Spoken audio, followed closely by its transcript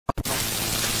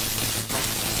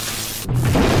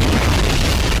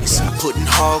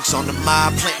hogs on the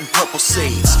mob planting purple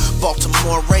seeds.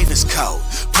 Baltimore Ravens code,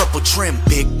 purple trim,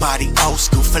 big body, old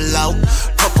school for low.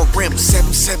 Purple rim,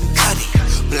 7-7 cutty,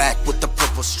 black with the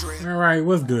purple strip. Alright,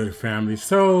 what's good, family?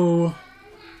 So,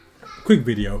 quick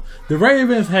video. The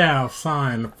Ravens have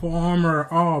signed former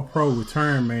All-Pro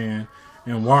return man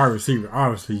and wide receiver.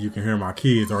 Obviously, you can hear my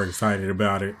kids are excited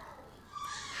about it.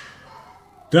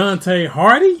 Deonte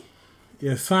Harty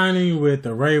is signing with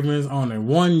the Ravens on a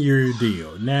 1-year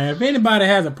deal. Now, if anybody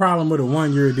has a problem with a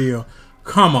 1-year deal,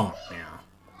 come on now.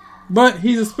 But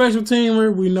he's a special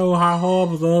teamer. We know how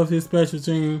Harbaugh loves his special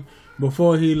team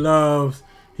before he loves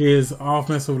his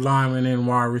offensive linemen and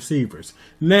wide receivers.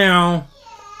 Now,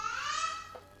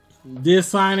 this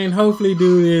signing, hopefully,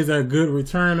 dude is a good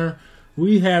returner.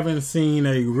 We haven't seen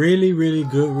a really, really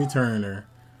good returner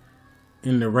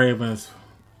in the Ravens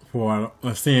for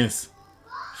since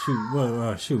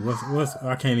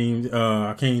I can't even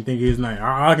think of his name.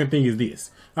 All I can think is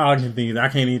this. All I can think is I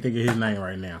can't even think of his name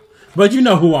right now. But you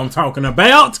know who I'm talking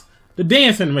about. The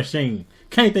dancing machine.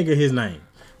 Can't think of his name.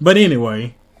 But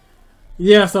anyway,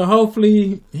 yeah, so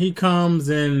hopefully he comes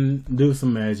and do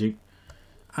some magic.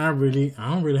 I don't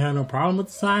really have no problem with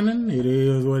the signing. It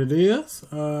is what it is.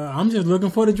 I'm just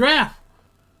looking for the draft.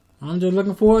 I'm just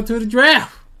looking forward to the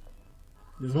draft.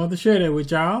 Just want to share that with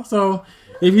y'all. So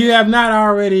if you have not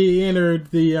already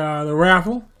entered the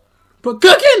raffle, put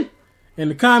cooking in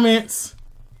the comments.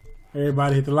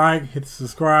 Everybody hit the like, hit the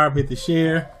subscribe, hit the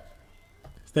share.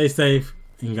 Stay safe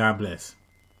and God bless.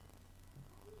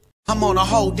 I'm on a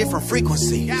whole different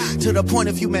frequency. To the point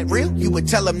if you met real, you would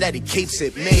tell him that he keeps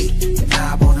it me. The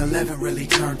knob on 11 really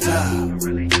turned up.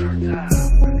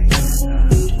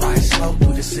 Ride slow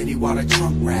through the city while the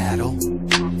trunk rattle.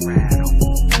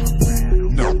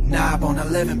 Knob on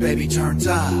 11, baby, turned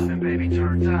up.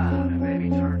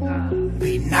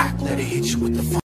 Be knocked, let it hit you with the phone.